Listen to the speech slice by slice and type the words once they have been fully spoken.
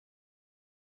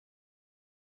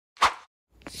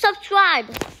subscribe.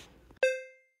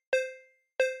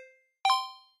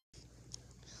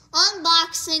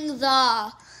 Unboxing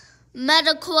the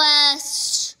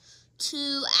MetaQuest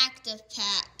 2 Active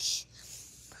Pack.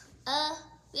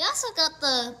 We also got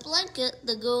the blanket,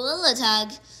 the Gorilla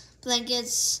Tag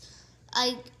blankets.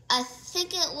 I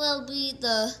think it will be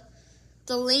the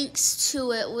links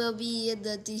to it will be in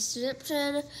the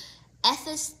description. F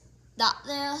is not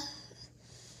there.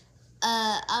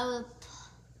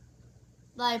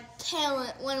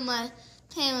 One of my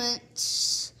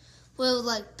parents will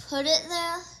put it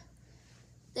there.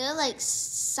 They're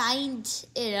signed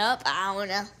it up. I don't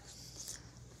know.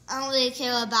 I don't really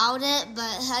care about it,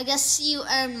 but I guess you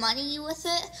earn money with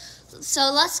it.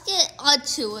 So let's get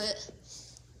onto it.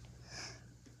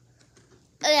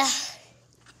 Yeah.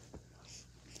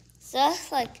 So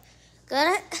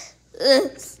good.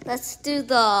 Let's do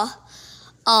the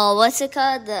what's it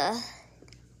called?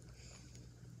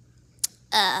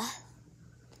 I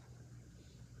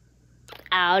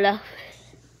don't know.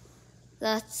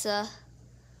 That's that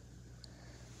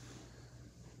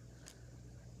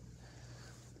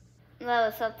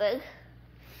was something,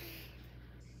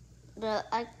 but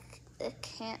it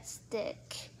can't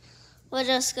stick. We're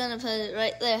just gonna put it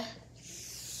right there.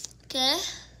 Okay.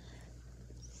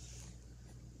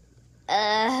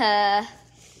 I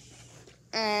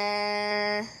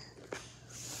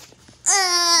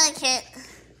can't.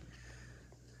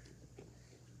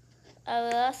 I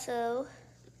will also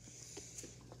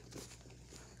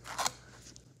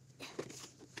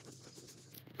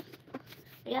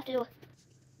we have to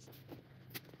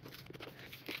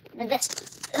like this.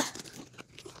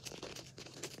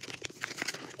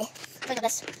 Look at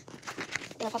this.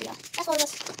 That's all it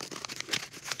is.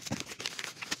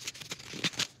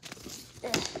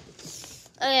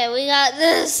 Okay, we got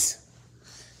this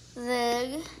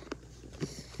thing.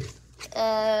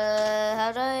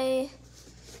 How do I?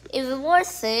 Even more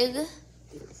thing.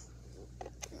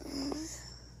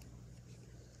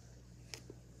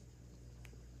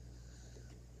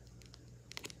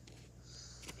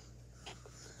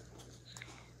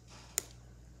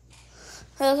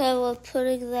 Okay, we're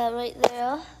putting that right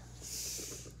there.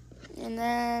 And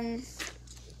then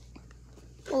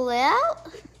pull it out.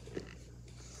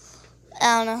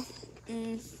 I don't know.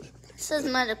 This is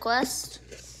MetaQuest.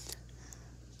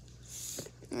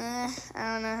 I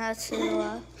don't know how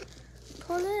to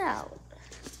pull it out.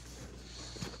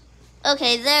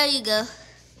 Okay, there you go.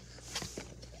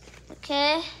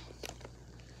 Okay.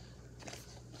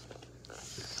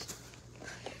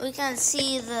 We can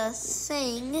see the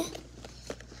thing.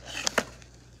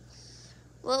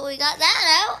 Well, we got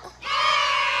that out.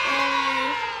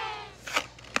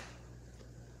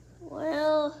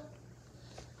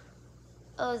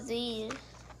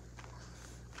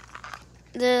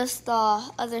 There's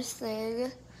the other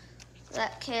thing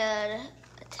that can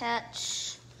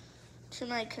attach to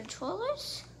my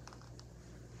controllers.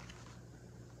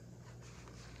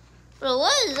 Bro,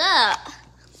 what is that?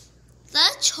 Is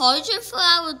that a charger for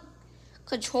our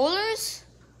controllers?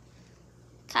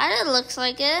 Kind of looks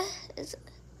like it.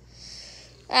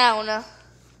 I don't know.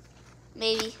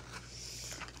 Maybe.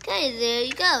 Okay, there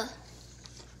you go.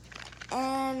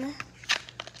 And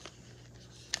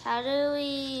how do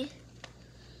we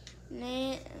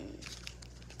name?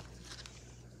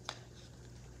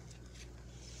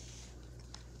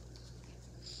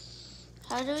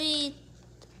 How do we?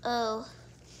 Oh,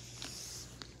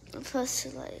 I'm supposed to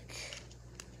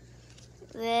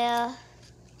there.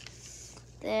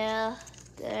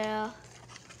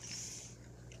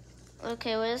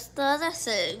 Okay, where's the other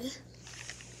thing?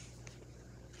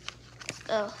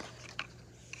 Oh.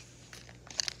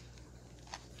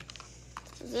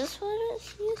 Is this what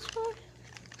it's used for?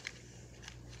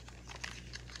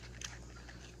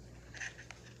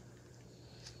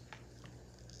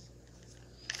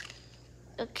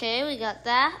 Okay, we got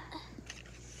that.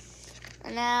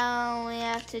 And now we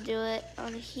have to do it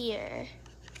on here.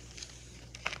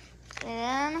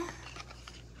 And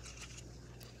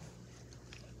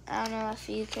I don't know if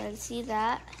you can see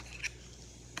that.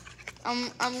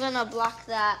 I'm gonna block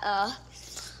that.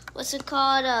 What's it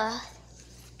called?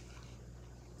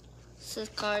 This is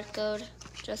card code,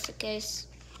 just in case.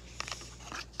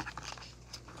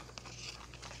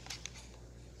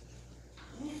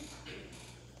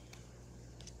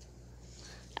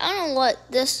 I don't know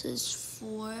what this is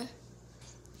for.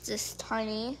 It's just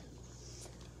tiny.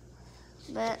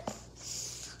 But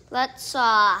let's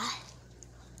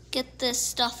get this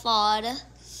stuff on.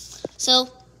 So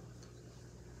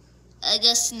I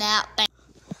guess snap.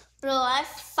 Bro, I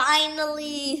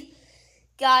finally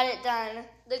got it done.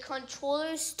 The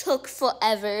controllers took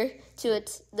forever to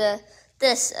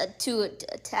this to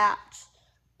attach,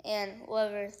 and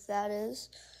whatever that is.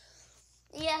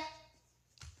 Yeah,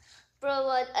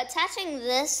 bro. Attaching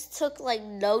this took like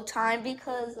no time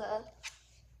because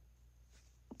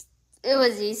it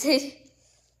was easy.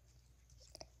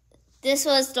 This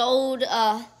was the old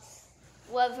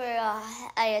whatever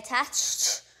I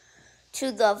attached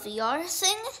to the VR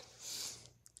thing.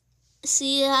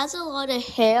 See, it has a lot of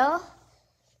hair.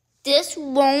 This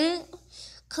won't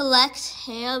collect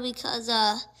hair because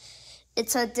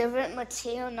it's a different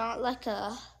material, not like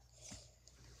I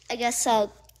guess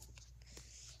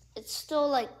it's still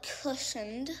like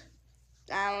cushioned.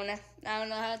 I don't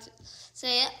know how to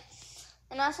say it.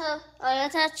 And also, I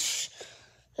attach.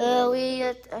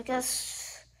 I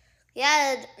guess we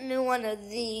added a new one of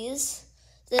these.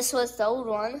 This was the old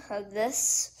one of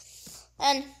this,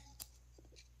 and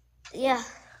yeah,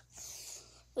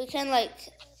 we can I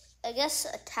guess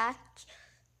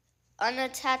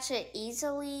unattach it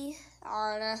easily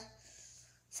on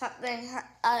something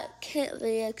I can't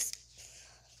really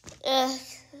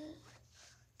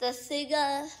the thing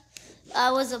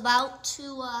I was about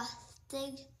to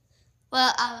think.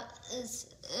 Well,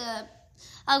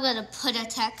 I'm gonna put a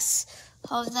text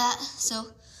of that.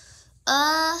 So,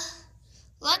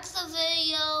 like the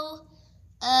video.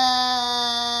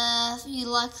 If you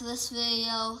like this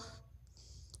video,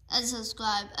 and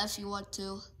subscribe if you want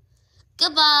to.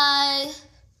 Goodbye.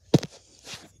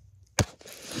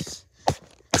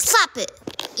 Slap it.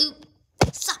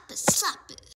 Slap it. Slap it.